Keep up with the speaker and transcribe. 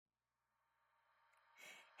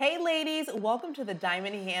Hey ladies, welcome to the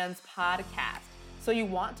Diamond Hands podcast. So you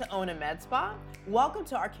want to own a med spa? Welcome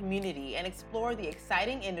to our community and explore the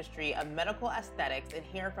exciting industry of medical aesthetics and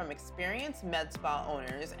hear from experienced med spa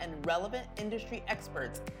owners and relevant industry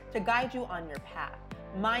experts to guide you on your path.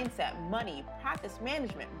 Mindset, money, practice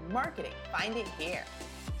management, marketing, find it here.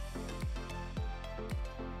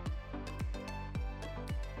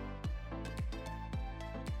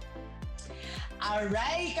 All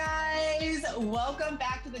right, guys, welcome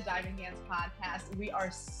back to the Diamond Hands podcast. We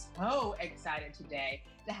are so excited today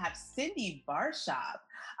to have Cindy Barshop,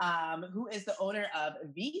 who is the owner of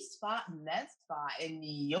V-Spot Med Spa in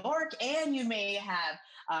New York. And you may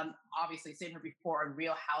have obviously seen her before on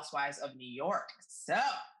Real Housewives of New York. So,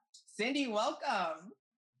 Cindy, welcome.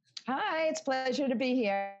 Hi, it's a pleasure to be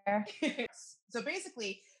here. So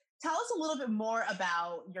basically, tell us a little bit more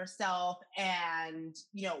about yourself and,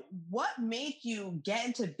 what made you get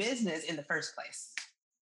into business in the first place?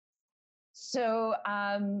 So,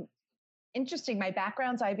 interesting. My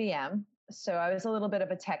background's IBM. So I was a little bit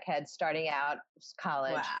of a tech head starting out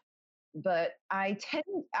college. Wow. But I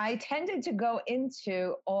tended to go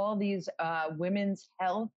into all these women's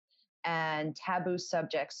health and taboo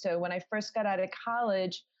subjects. So when I first got out of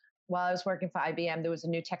college, while I was working for IBM, there was a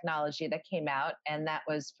new technology that came out, and that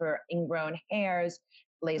was for ingrown hairs,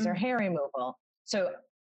 laser hair removal. So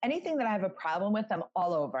anything that I have a problem with, I'm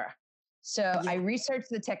all over. So I researched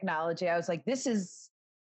the technology. I was like, this is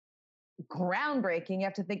groundbreaking. You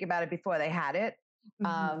have to think about it before they had it.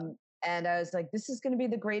 And I was like, this is going to be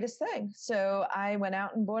the greatest thing. So I went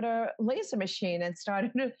out and bought a laser machine and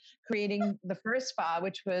started creating the first spa,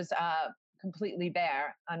 which was completely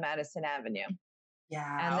bare on Madison Avenue.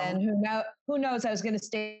 Yeah. And then who knows, I was going to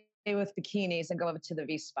stay with bikinis and go over to the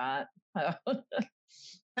V-Spot.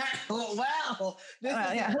 Well, this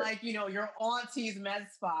is like, your auntie's med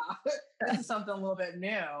spa. This is something a little bit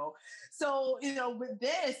new. So, with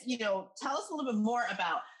this, tell us a little bit more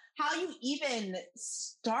about how you even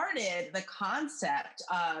started the concept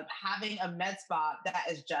of having a med spa that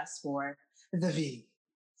is just for the V.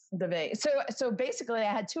 The V. So basically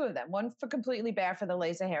I had two of them, one for completely bare for the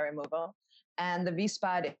laser hair removal, and the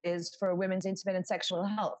V-Spot is for women's intimate and sexual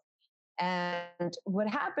health. And what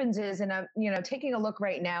happens is, and I'm, taking a look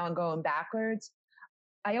right now and going backwards,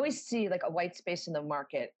 I always see like a white space in the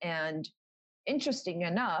market. And interesting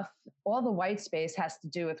enough, all the white space has to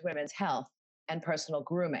do with women's health and personal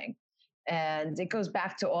grooming. And it goes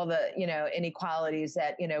back to all the, inequalities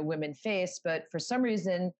that, women face. But for some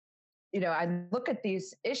reason, I look at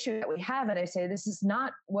these issues that we have and I say, this is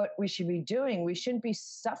not what we should be doing. We shouldn't be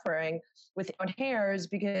suffering with our hairs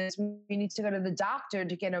because we need to go to the doctor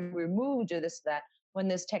to get them removed or this, that, when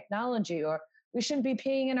there's technology, or we shouldn't be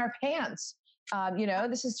peeing in our pants.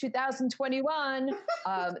 This is 2021.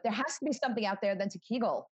 There has to be something out there than to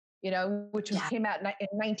Kegel, which came out in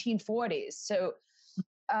 1940s. So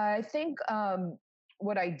I think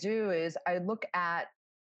what I do is I look at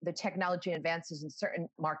the technology advances in certain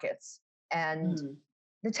markets, and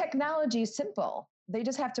the technology is simple. They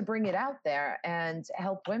just have to bring it out there and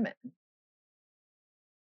help women.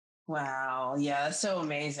 Wow. Yeah, that's so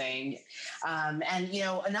amazing. And,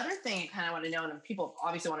 another thing I kind of want to know, and people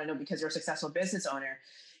obviously want to know because you're a successful business owner,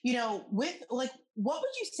 with like, what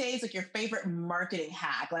would you say is like your favorite marketing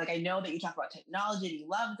hack? Like, I know that you talk about technology, you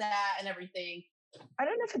love that and everything. I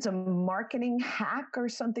don't know if it's a marketing hack or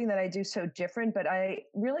something that I do so different, but I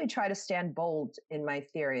really try to stand bold in my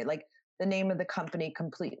theory. Like the name of the company,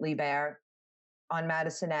 Completely Bare, on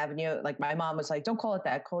Madison Avenue. Like my mom was like, don't call it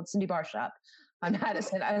that, call it Cindy Barshop on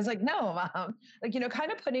Madison. I was like, no, Mom. Like,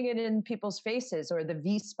 kind of putting it in people's faces, or the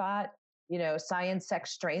V-Spot, science,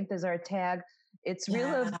 sex, strength is our tag. It's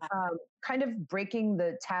really kind of breaking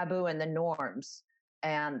the taboo and the norms.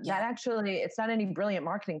 And that actually, it's not any brilliant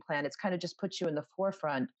marketing plan. It's kind of just puts you in the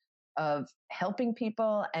forefront of helping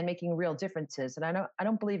people and making real differences. And I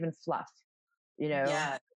don't believe in fluff,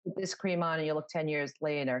 put this cream on and you look 10 years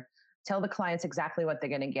later. Tell the clients exactly what they're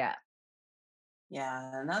going to get.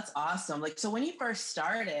 Yeah, and that's awesome. Like, so when you first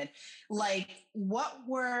started, like, what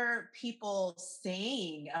were people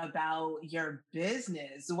saying about your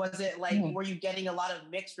business? Was it like, were you getting a lot of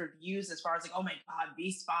mixed reviews as far as like, oh my God,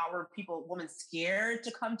 V-Spot, were women scared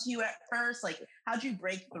to come to you at first? Like, how'd you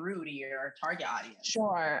break through to your target audience?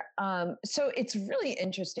 Sure. So it's really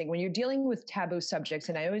interesting when you're dealing with taboo subjects,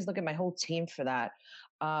 and I always look at my whole team for that.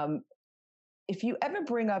 If you ever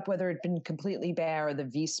bring up whether it's been Completely Bare or the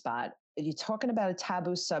V-Spot, you're talking about a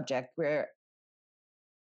taboo subject where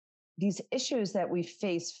these issues that we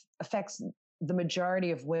face affects the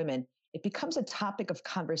majority of women. It becomes a topic of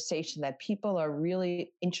conversation that people are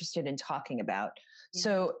really interested in talking about.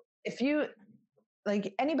 So if you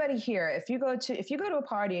like anybody here, if you go to a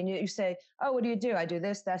party and you say, oh, what do you do? I do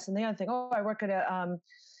this, that's, and the other thing. Oh, I work at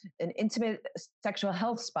an intimate sexual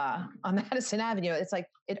health spa on Madison Avenue. It's like,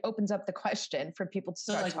 it opens up the question for people to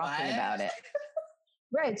start like, talking what? about it.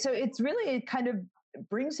 Right. So it's really, it kind of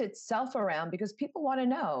brings itself around because people want to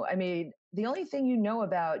know. I mean, the only thing you know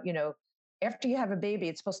about, after you have a baby,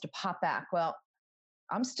 it's supposed to pop back. Well,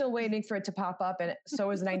 I'm still waiting for it to pop up. And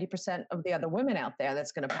so is 90% of the other women out there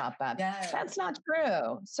that's going to pop up. Yeah. That's not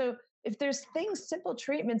true. So if there's simple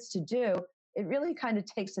treatments to do, it really kind of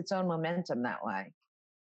takes its own momentum that way.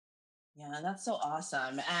 Yeah, that's so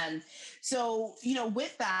awesome. And so,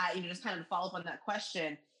 with that, just kind of follow up on that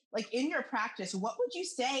question, like in your practice, what would you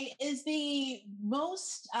say is the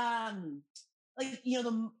most, the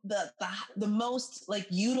most like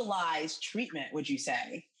utilized treatment, would you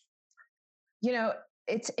say?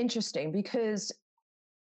 It's interesting because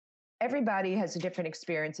everybody has different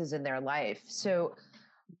experiences in their life. So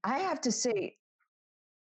I have to say,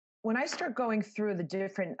 when I start going through the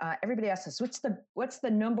different, everybody asks us, what's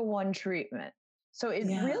the number one treatment? So it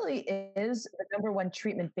really is the number one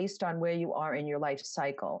treatment based on where you are in your life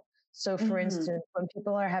cycle. So for instance, when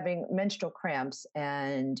people are having menstrual cramps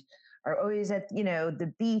and are always at,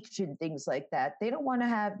 the beach and things like that, they want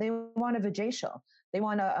a vajacial. They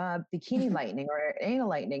want a bikini lightening or anal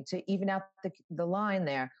lightening to even out the line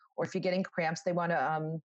there. Or if you're getting cramps, they want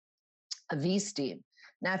a V-steam.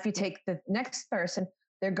 Now, if you take the next person,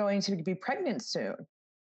 they're going to be pregnant soon,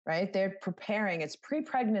 right? They're preparing. It's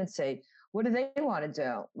pre-pregnancy. What do they want to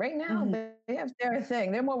do? Right now, they have their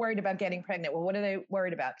thing. They're more worried about getting pregnant. Well, what are they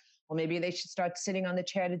worried about? Well, maybe they should start sitting on the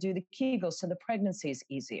chair to do the Kegels so the pregnancy is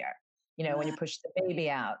easier, when you push the baby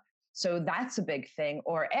out. So that's a big thing.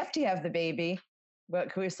 Or after you have the baby,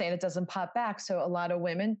 what we were saying, it doesn't pop back. So a lot of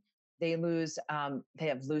women, they lose, they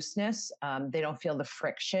have looseness. They don't feel the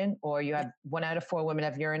friction, or you have 1 out of 4 women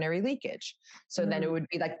have urinary leakage. So then it would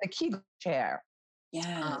be like the Kegel chair.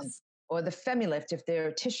 Yes. Or the FemiLift if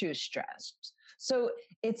their tissue is stressed. So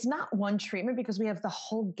it's not one treatment because we have the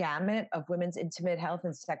whole gamut of women's intimate health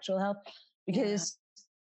and sexual health, because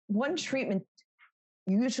one treatment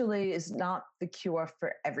usually is not the cure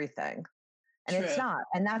for everything. And It's not.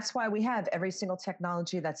 And that's why we have every single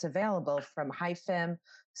technology that's available, from HIFIM,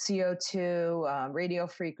 CO2, radio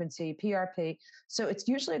frequency, PRP. So it's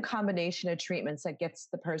usually a combination of treatments that gets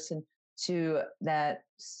the person to that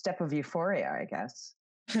step of euphoria, I guess.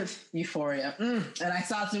 Euphoria. And I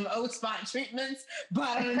saw some O-spot treatments, but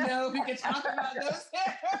I don't know if we could talk about those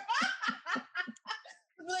here. I'd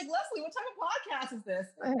be like, Leslie, what type of podcast is this?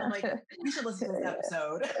 I'm like, we should listen to this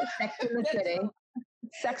episode. Sex in the City.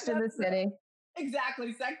 Sex in the City.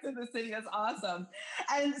 Exactly. Sex in the City. That's awesome.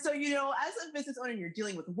 And so, as a business owner, you're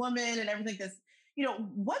dealing with women and everything this,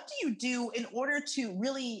 what do you do in order to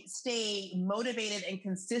really stay motivated and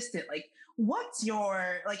consistent? Like, what's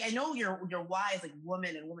your, I know your why is like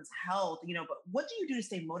women and women's health, but what do you do to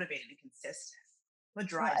stay motivated and consistent? What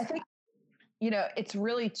drives I think, it's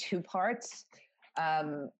really 2 parts.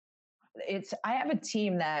 I have a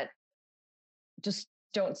team that just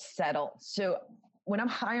don't settle. So when I'm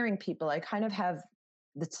hiring people, I kind of have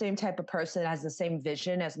the same type of person that has the same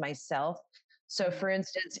vision as myself. So for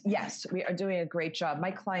instance, yes, we are doing a great job.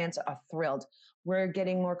 My clients are thrilled. We're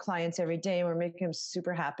getting more clients every day and we're making them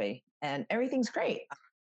super happy and everything's great.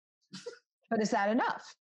 But is that enough?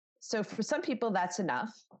 So for some people, that's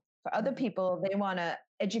enough. For other people, they want to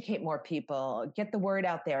educate more people, get the word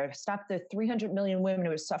out there, stop the 300 million women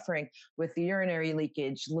who are suffering with the urinary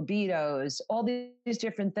leakage, libidos, all these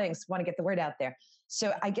different things, want to get the word out there.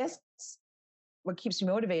 So I guess what keeps me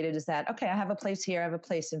motivated is that, okay, I have a place here, I have a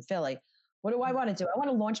place in Philly. What do I want to do? I want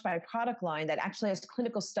to launch my product line that actually has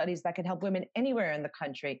clinical studies that can help women anywhere in the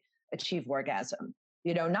country achieve orgasm.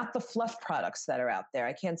 Not the fluff products that are out there.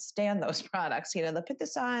 I can't stand those products. They'll put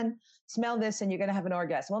this on, smell this, and you're going to have an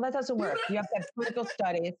orgasm. Well, that doesn't work. You have to have clinical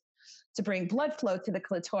studies to bring blood flow to the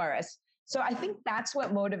clitoris. So I think that's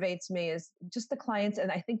what motivates me, is just the clients.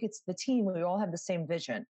 And I think it's the team. We all have the same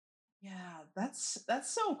vision. Yeah, that's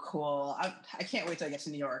so cool. I can't wait till I get to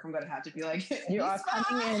New York. I'm going to have to be like, you are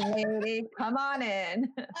coming in, lady. Come on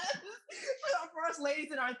in. For us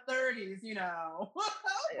ladies in our 30s,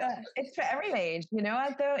 It's for every age.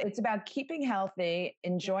 Though, it's about keeping healthy,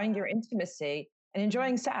 enjoying your intimacy, and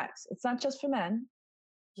enjoying sex. It's not just for men.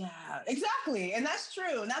 Yeah, exactly. And that's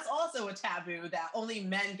true. And that's also a taboo that only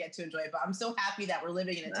men get to enjoy. But I'm so happy that we're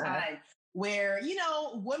living in a time where,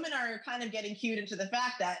 women are kind of getting cued into the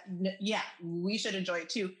fact that, we should enjoy it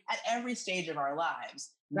too at every stage of our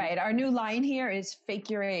lives. Right. Our new line here is fake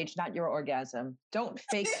your age, not your orgasm. Don't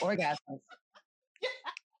fake orgasms.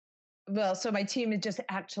 Well, so my team, it just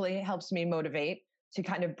actually helps me motivate. to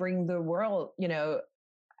kind of bring the world,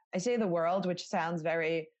 I say the world, which sounds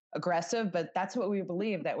very aggressive, but that's what we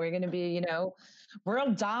believe, that we're going to be,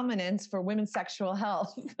 world dominance for women's sexual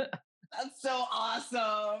health. That's so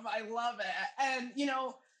awesome. I love it. And,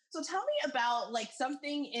 so tell me about like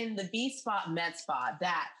something in the V spot, Med spot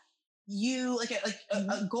that you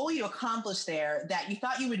a goal you accomplished there that you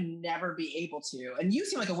thought you would never be able to. And you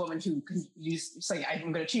seem like a woman who can you say, I'm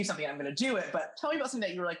going to achieve something, I'm going to do it. But tell me about something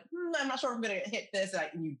that you were like, I'm not sure if I'm going to hit this.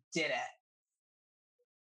 And you did it.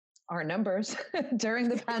 Our numbers during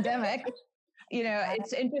the pandemic.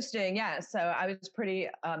 It's interesting. Yeah. So I was pretty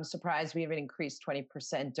surprised we even increased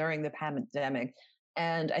 20% during the pandemic.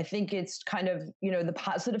 And I think it's kind of, the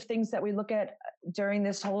positive things that we look at during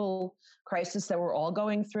this whole crisis that we're all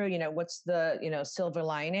going through, what's the, silver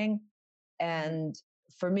lining. And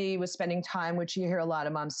for me was spending time, which you hear a lot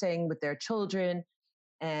of moms saying, with their children.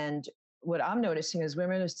 And what I'm noticing is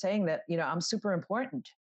women are saying that, I'm super important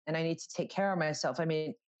and I need to take care of myself. I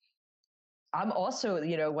mean, I'm also,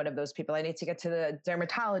 one of those people. I need to get to the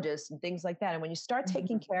dermatologist and things like that. And when you start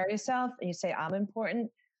taking care of yourself and you say, I'm important,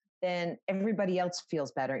 then everybody else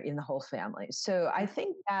feels better in the whole family. So I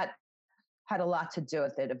think that had a lot to do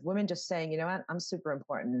with it, of women just saying, you know what, I'm super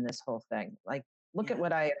important in this whole thing. Like, look at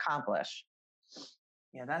what I accomplish.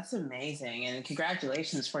 Yeah, that's amazing. And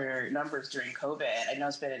congratulations for your numbers during COVID. I know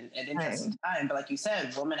it's been an interesting time, but like you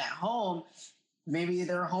said, women at home, maybe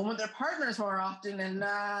they're home with their partners more often and they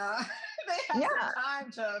have some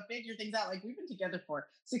time to figure things out. Like, we've been together for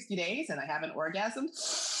 60 days and I haven't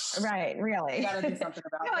orgasmed. Right. Really. You gotta do something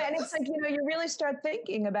about it. And it's like, you really start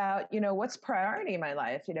thinking about, what's priority in my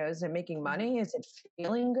life? Is it making money? Is it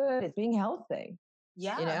feeling good? Is being healthy?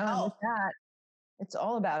 Yeah. And with that, it's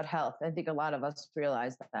all about health. I think a lot of us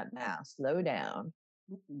realize that now. Slow down.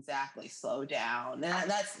 Exactly. Slow down. And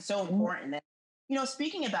that's so important. And,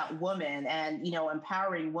 speaking about women and,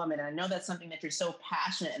 empowering women, and I know that's something that you're so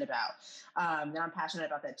passionate about. And I'm passionate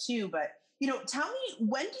about that too. But, tell me,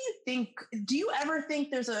 when do you ever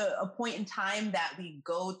think there's a point in time that we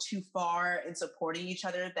go too far in supporting each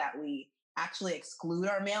other, that we actually exclude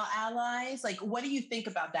our male allies? Like, what do you think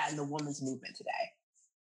about that in the women's movement today?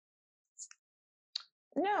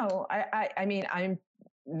 No, I mean,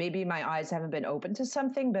 maybe my eyes haven't been open to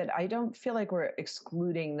something, but I don't feel like we're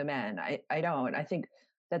excluding the men. I don't. I think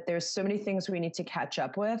that there's so many things we need to catch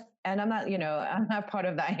up with. And I'm not part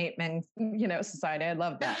of the I hate men, society. I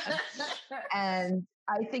love that. And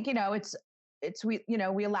I think,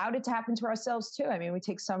 we allowed it to happen to ourselves too. I mean, we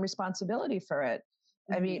take some responsibility for it.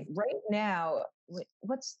 I mean, right now,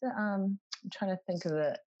 what's I'm trying to think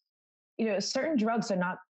of certain drugs are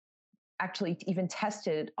not actually even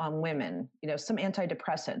tested on women, some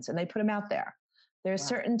antidepressants, and they put them out there. There are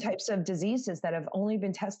certain types of diseases that have only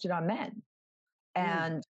been tested on men.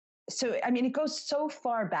 And so, I mean, it goes so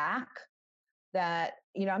far back that,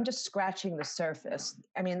 I'm just scratching the surface.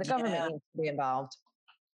 I mean, the government needs to be involved.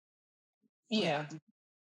 Yeah.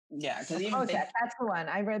 Yeah. Because Prozac, that's the one.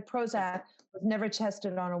 I read Prozac was never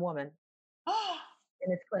tested on a woman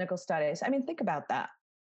in its clinical studies. I mean, think about that.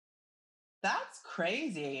 That's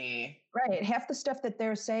crazy. Right. Half the stuff that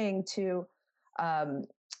they're saying to,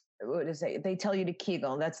 what is it? They tell you to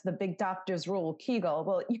Kegel. That's the big doctor's rule, Kegel.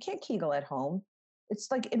 Well, you can't Kegel at home. It's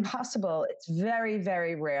like impossible. It's very,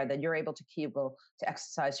 very rare that you're able to Kegel, to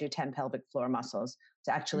exercise your 10 pelvic floor muscles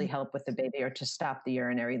to actually help with the baby or to stop the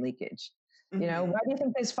urinary leakage. Why do you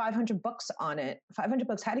think there's 500 books on it? 500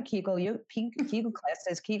 books, how to Kegel, Kegel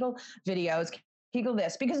classes, Kegel videos, Kegel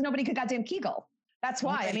this, because nobody could goddamn Kegel. That's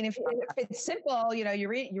why. I mean, if it's simple, you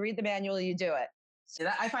read the manual, you do it. So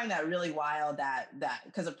I find that really wild that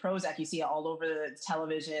because of Prozac, you see it all over the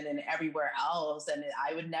television and everywhere else. And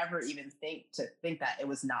I would never even think that it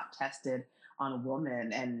was not tested on a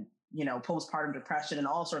woman, and, postpartum depression and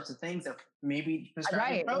all sorts of things that maybe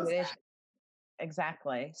right. Prozac.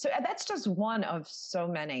 Exactly. So that's just one of so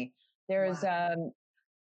many. There's,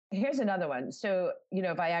 here's another one. So,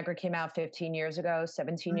 Viagra came out 15 years ago,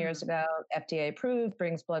 17 years ago, FDA approved,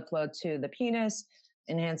 brings blood flow to the penis,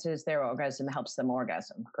 enhances their orgasm, helps them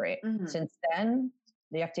orgasm. Great. Since then,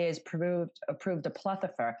 the FDA has approved a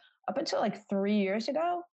Plethysfer. Up until like 3 years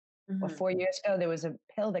ago or 4 years ago, there was a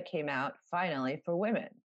pill that came out finally for women.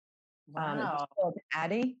 Wow. It was called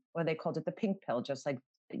Addyi, or they called it the pink pill, just like,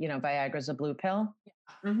 Viagra's a blue pill.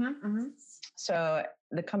 So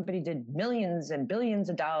the company did millions and billions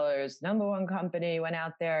of dollars. Number one company went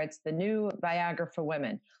out there. It's the new Viagra for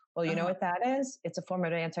women. Well, you know what that is? It's a form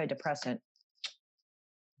of antidepressant.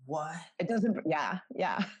 What? It doesn't. Yeah.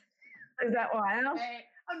 Is that wild?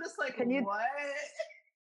 I'm just like, what?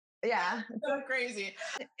 Yeah. So crazy.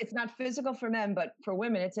 It's not physical for men, but for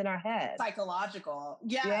women, it's in our head. Psychological.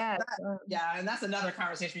 Yeah. Yes. Yeah. And that's another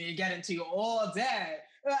conversation you get into all day.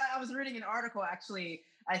 I was reading an article actually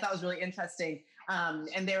I thought was really interesting.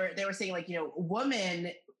 And they were saying like,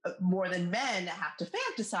 women more than men have to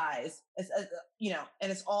fantasize, and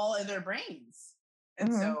it's all in their brains. And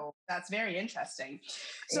Mhm. so that's very interesting.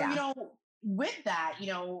 So, Yeah. with that,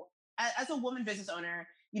 as a woman business owner,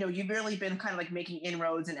 you've really been kind of like making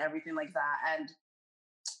inroads and everything like that. And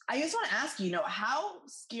I just want to ask you, how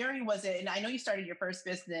scary was it? And I know you started your first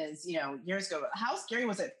business, years ago. How scary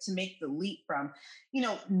was it to make the leap from,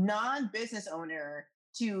 non-business owner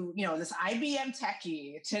to, this IBM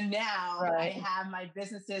techie to now I Right. have my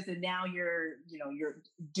businesses and now you're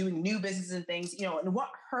doing new businesses and things, and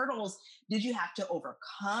what hurdles did you have to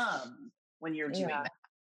overcome when you're doing Yeah. that?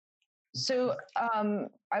 So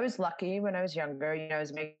I was lucky when I was younger. I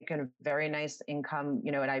was making a very nice income,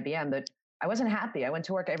 at IBM, but I wasn't happy. I went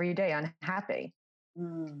to work every day unhappy.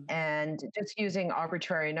 Mm, And just using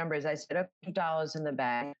arbitrary numbers, I said, okay, dollars in the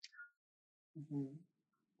bank, mhm.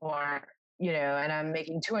 or, and I'm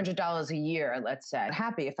making $200 a year, let's say. I'm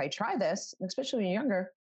happy if I try this, especially when you're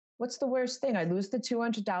younger. What's the worst thing? I lose the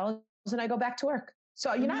 $200 and I go back to work.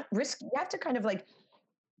 So you're Mhm. not risk. You have to kind of like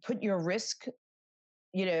put your risk,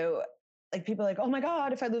 you know, like people are like, oh my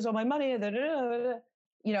God, if I lose all my money, da, da, da,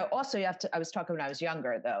 da. Also you have to, I was talking when I was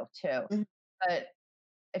younger though, too. Mhm. But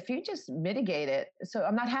if you just mitigate it, so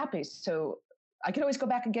I'm not happy. So I can always go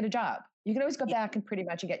back and get a job. You can always go Yeah, back and pretty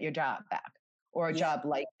much get your job back or a yeah, job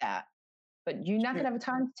like that. But you're not true. going to have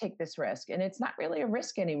time to take this risk. And it's not really a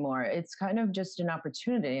risk anymore. It's kind of just an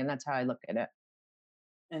opportunity. And that's how I look at it.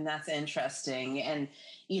 And that's interesting. And,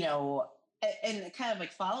 and kind of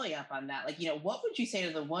like following up on that, like, what would you say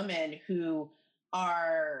to the women who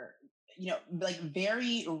are, like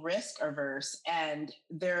very risk averse and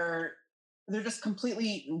they're just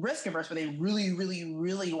completely risk averse, but they really, really,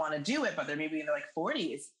 really want to do it, but they're maybe in their like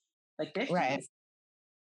 40s, like Right. 50s,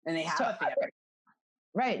 and they So, have a family.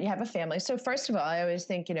 right. You have a family. So, first of all, I always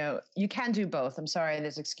think, you can do both. I'm sorry,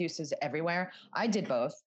 there's excuses everywhere. I did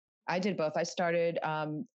both. I started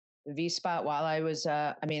VSpot while I was,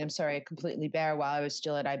 I'm sorry, completely bare while I was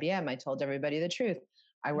still at IBM. I told everybody the truth.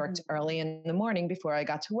 I worked Mhm, early in the morning before I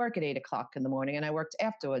got to work at 8 o'clock in the morning, and I worked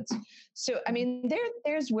afterwards. So, mhm,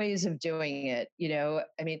 there's ways of doing it.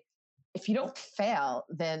 If you don't fail,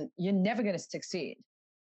 then you're never going to succeed.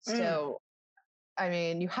 mm, So,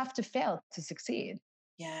 you have to fail to succeed.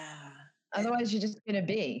 yeah. Otherwise, you're just going to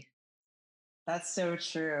be. That's so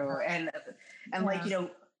true. And like, Yeah.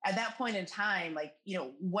 at that point in time, like,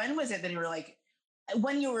 when was it that you were like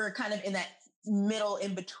when you were kind of in that middle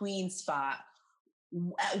in between spot,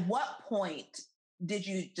 at what point did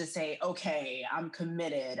you just say, okay, I'm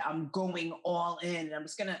committed, I'm going all in, and I'm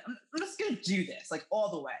just gonna do this like all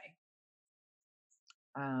the way?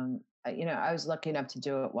 I was lucky enough to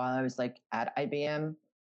do it while I was like at IBM.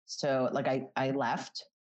 So like I left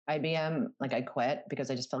IBM, like I quit because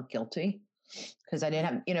I just felt guilty because I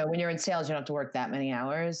didn't Yeah. have, when you're in sales, you don't have to work that many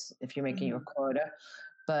hours if you're making your Mhm. quota.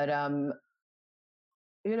 But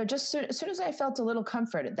just as soon as I felt a little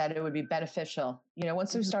comfort that it would be beneficial,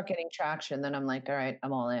 once we Mhm. start getting traction, then I'm like, all right,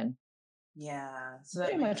 I'm all in. Yeah. So that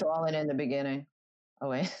Pretty makes much all in the beginning. Oh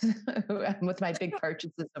wait, with my big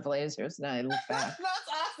purchases of lasers, and I look back. that's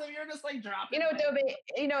awesome. You're just like dropping Dobie,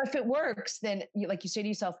 if it works, then like you say to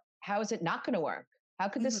yourself, how is it not going to work? How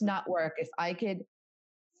could this Mhm. not work? If I could,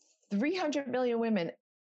 300 million women,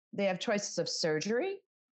 they have choices of surgery,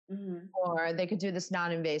 Mhm. or they could do this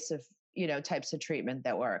non-invasive, types of treatment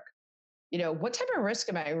that work. What type of risk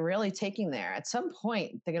am I really taking there? At some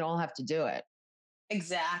point, they're going to all have to do it.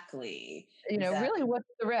 Exactly. Really, Exactly. what's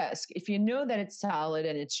the risk? If you know that it's solid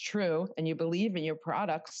and it's true and you believe in your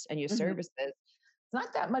products and your Mhm. services, it's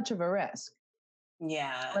not that much of a risk.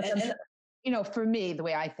 Yeah. Like And for me, the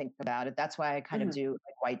way I think about it, that's why I kind of mhm. do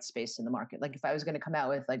like white space in the market. Like if I was going to come out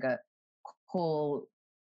with like a cool,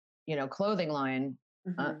 clothing line,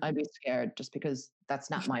 Mhm. I'd be scared just because that's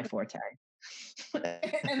not my forte.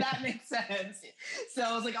 And that makes sense.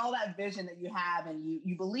 So it's like all that vision that you have and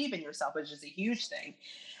you believe in yourself is just a huge thing.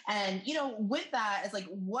 And with that, it's like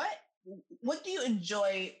what do you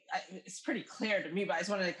enjoy? It's pretty clear to me, but I just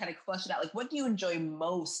wanted to kind of flesh it out. Like, what do you enjoy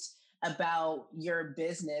most about your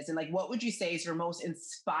business, and like, what would you say is your most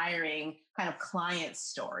inspiring kind of client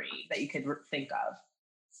story that you could think of?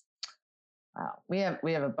 Wow. We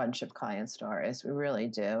have a bunch of client stories. We really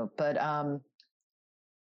do. But I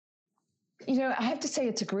have to say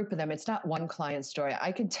it's a group of them. It's not one client story.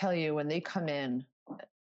 I can tell you when they come in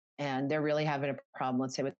and they're really having a problem,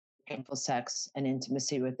 let's say with painful sex and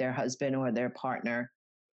intimacy with their husband or their partner,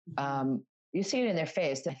 um, you see it in their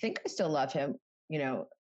face. I think I still love him. You know,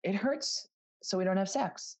 it hurts, so we don't have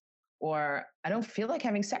sex. Or I don't feel like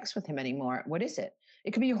having sex with him anymore. What is it?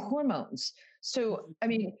 It could be hormones. So, I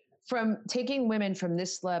mean, from taking women from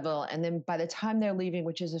this level, and then by the time they're leaving,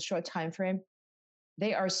 which is a short time frame,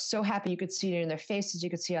 they are so happy. You could see it in their faces. You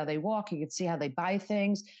could see how they walk. You could see how they buy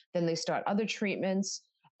things. Then they start other treatments.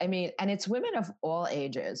 I mean, and it's women of all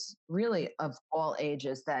ages, really of all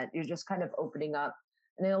ages, that you're just kind of opening up.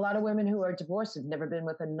 And then a lot of women who are divorced have never been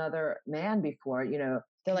with another man before. You know,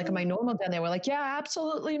 they're like, "Am I normal?" Then they were like, "Yeah,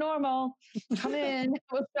 absolutely normal. Come in,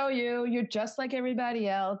 we'll show you. You're just like everybody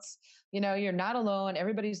else. You know, you're not alone.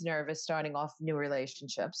 Everybody's nervous starting off new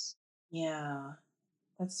relationships." Yeah.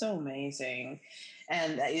 That's so amazing.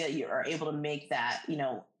 And that you are able to make that,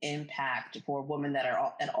 impact for women that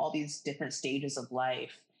are at all these different stages of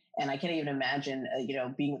life. And I can't even imagine,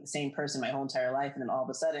 being with the same person my whole entire life. And then all of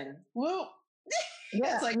a sudden, whoop,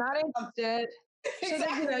 Yeah, it's like, not um, interested. So that,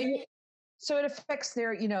 exactly. so it affects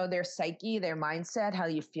their, their psyche, their mindset, how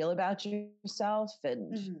you feel about yourself.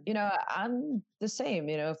 And, Mhm. I'm the same.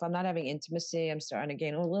 If I'm not having intimacy, I'm starting to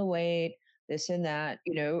gain a little weight, this and that.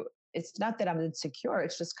 It's not that I'm insecure.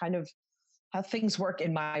 It's just kind of how things work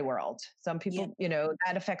in my world. Some Yeah. people,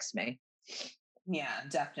 that affects me. Yeah,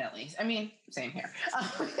 definitely. I mean, same here.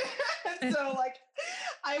 So, like,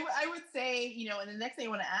 I would say, and the next thing I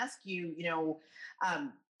want to ask you,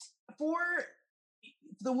 um, for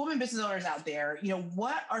the woman business owners out there,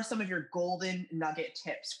 what are some of your golden nugget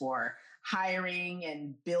tips for hiring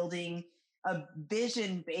and building a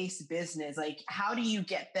vision based business? Like, how do you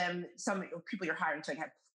get them, some people you're hiring to, like,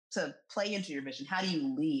 have, to play into your vision? How do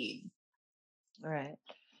you lead? All right.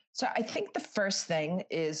 So I think the first thing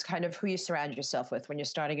is kind of who you surround yourself with when you're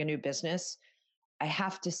starting a new business. I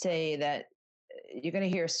have to say that you're going to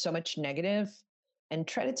hear so much negative, and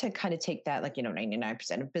try to kind of take that, like,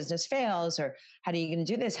 99% of business fails, or how are you going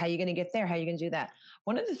to do this? How are you going to get there? How are you going to do that?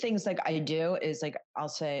 One of the things like I do is like, I'll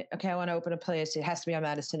say, okay, I want to open a place. It has to be on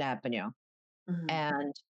Madison Avenue. Mhm.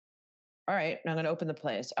 And all right, I'm going to open the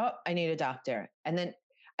place. Oh, I need a doctor. And then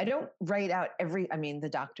I don't write out I mean, the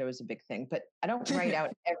doctor was a big thing, but I don't write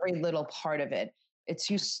out every little part of it. It's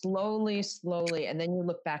you slowly, slowly, and then you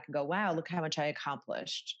look back and go, wow, look how much I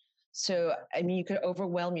accomplished. So, I mean, you could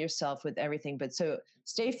overwhelm yourself with everything, but so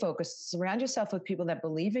stay focused, surround yourself with people that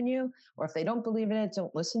believe in you, or if they don't believe in it,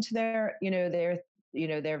 don't listen to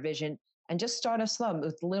their vision, and just start us slow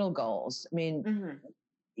with little goals. I mean, Mhm.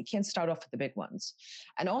 you can't start off with the big ones.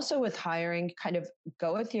 And also with hiring, kind of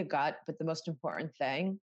go with your gut. But the most important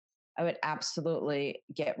thing, I would absolutely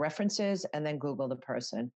get references and then Google the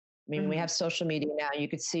person. I mean, we Mhm. have social media now. You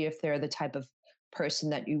could see if they're the type of person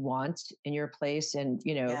that you want in your place, and,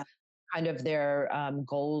 Yeah. kind of their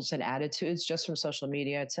goals and attitudes just from social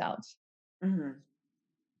media itself. Mhm.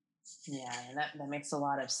 Yeah, and that makes a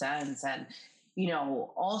lot of sense. And,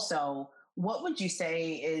 also, what would you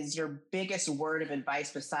say is your biggest word of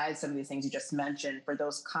advice besides some of these things you just mentioned for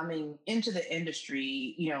those coming into the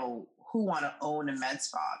industry, who want to own a med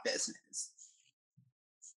spa business?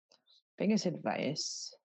 Biggest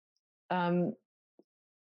advice. Um,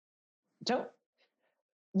 don't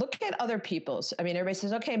look at other people's. I mean, everybody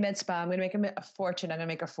says, okay, med spa, I'm going to make a fortune. I'm going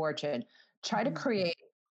to make a fortune. Try to Mhm. create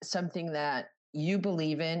something that you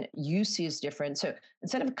believe in, you see as different. So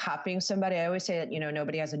instead of copying somebody, I always say that,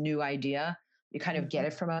 nobody has a new idea. You kind of Mhm. get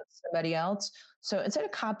it from somebody else. So instead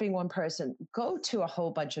of copying one person, go to a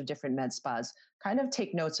whole bunch of different med spas, kind of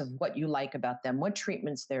take notes of what you like about them, what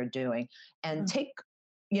treatments they're doing, and Mhm. take,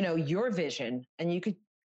 your vision, and you could,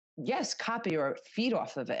 yes, copy or feed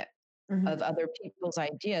off of it, of Mhm. other people's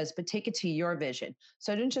ideas, but take it to your vision.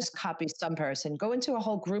 So don't just copy some person, go into a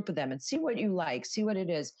whole group of them and see what you like, see what it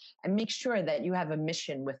is, and make sure that you have a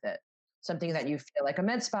mission with it. Something Yeah. that you feel like a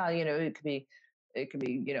med spa, it could be,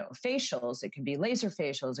 facials, it could be laser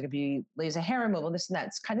facials, it could be laser hair removal, this and that.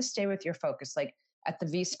 It's kind of stay with your focus. Like at the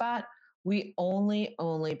V Spot, we only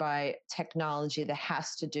buy technology that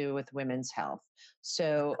has to do with women's health.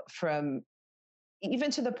 So from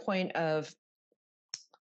even to the point of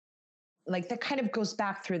like that kind of goes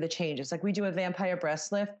back through the changes. Like we do a vampire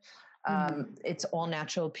breast lift. Mhm. It's all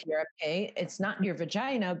natural PRP. It's not your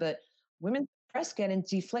vagina, but women's breasts get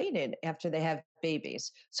deflated after they have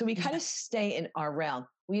babies. So we kind Yeah. of stay in our realm.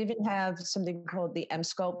 We even have something called the M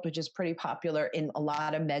Sculpt, which is pretty popular in a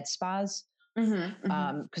lot of med spas Mhm.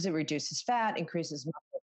 Mhm. because it reduces fat, increases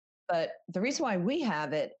muscle. But the reason why we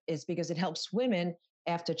have it is because it helps women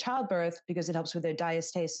after childbirth, because it helps with their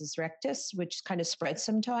diastasis rectus, which kind of spreads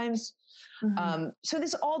sometimes. Mhm. So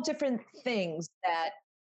there's all different things that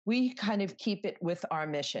we kind of keep it with our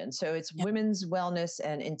mission. So it's Yeah. women's wellness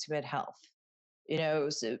and intimate health.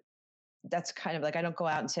 So that's kind of like, I don't go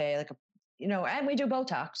out and say like, and we do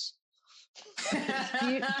Botox.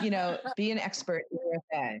 Be an expert in your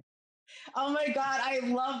thing. Oh my God, I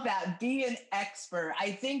love that. Be an expert.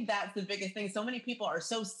 I think that's the biggest thing. So many people are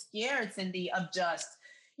so scared, Cindy, of just,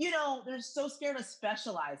 they're so scared of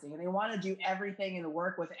specializing and they want to do everything and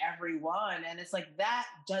work with everyone. And it's like, that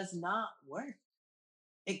does not work.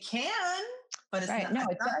 It can, but it's right.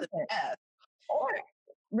 not, it not the best.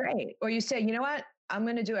 Or you say, you know what? I'm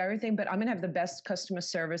going to do everything, but I'm going to have the best customer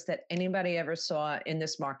service that anybody ever saw in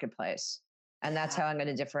this marketplace. And that's how I'm going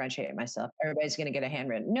to differentiate myself. Everybody's going to get a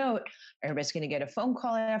handwritten note. Everybody's going to get a phone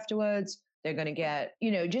call afterwards. They're going to get,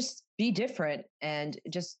 just be different and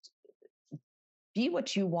just be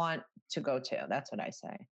what you want to go to. That's what I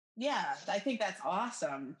say. Yeah, I think that's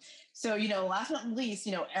awesome. So, last but not least,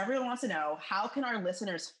 everyone wants to know, how can our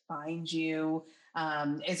listeners find you?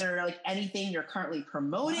 Is there like anything you're currently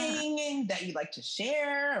promoting that you'd like to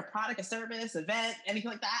share, a product, a service, event,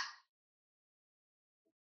 anything like that?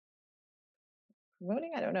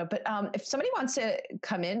 Promoting, I don't know. But if somebody wants to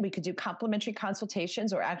come in, we could do complimentary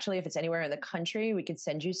consultations, or actually if it's anywhere in the country, we could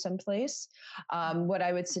send you someplace. What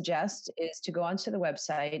I would suggest is to go onto the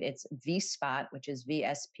website. It's VSpot, which is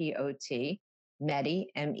VSPOT,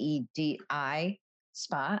 Medi, MEDI,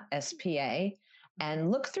 Spot, SPA,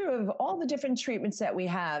 and look through all the different treatments that we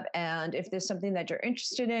have. And if there's something that you're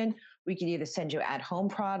interested in, we could either send you at-home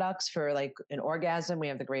products for like an orgasm. We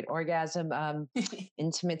have the Great Orgasm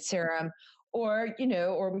Intimate Serum. Or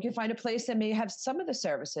we can find a place that may have some of the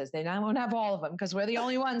services. They now won't have all of them because we're the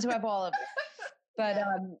only ones who have all of it. But,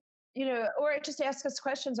 or just ask us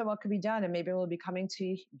questions on what could be done. And maybe we'll be coming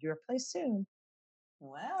to your place soon.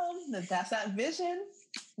 Well, that's that vision,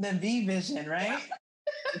 the V vision, right?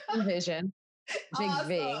 Vision. Big awesome.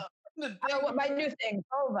 V. My new thing,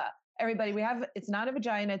 vulva. Everybody, it's not a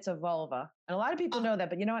vagina, it's a vulva. And a lot of people know that,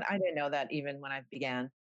 but you know what? I didn't know that even when I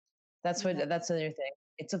began. That's the new thing.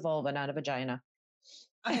 It's a vulva, not a vagina.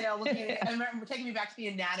 I know. I remember taking me back to the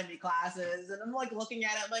anatomy classes, and I'm like looking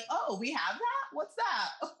at it, I'm like, oh, we have that? What's that?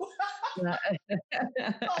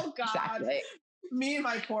 Oh God. Exactly. Me and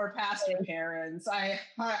my poor pastor parents.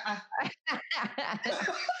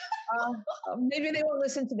 Maybe they won't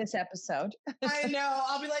listen to this episode. I know.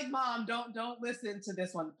 I'll be like, Mom, don't listen to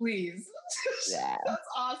this one, please. Yeah. That's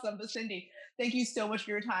awesome. But Cindy, thank you so much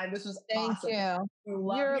for your time. This was awesome. Thank you. You're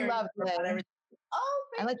lovely. Oh,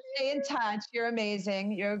 and let's stay in touch. You're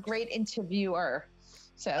amazing. You're a great interviewer.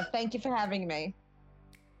 So thank you for having me.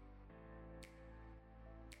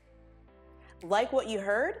 Like what you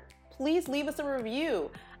heard? Please leave us a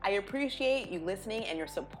review. I appreciate you listening and your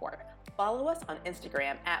support. Follow us on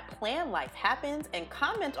Instagram at PlanLifeHappens and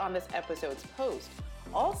comment on this episode's post.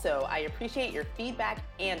 Also, I appreciate your feedback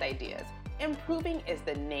and ideas. Improving is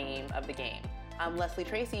the name of the game. I'm Leslie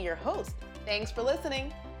Tracy, your host. Thanks for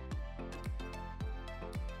listening.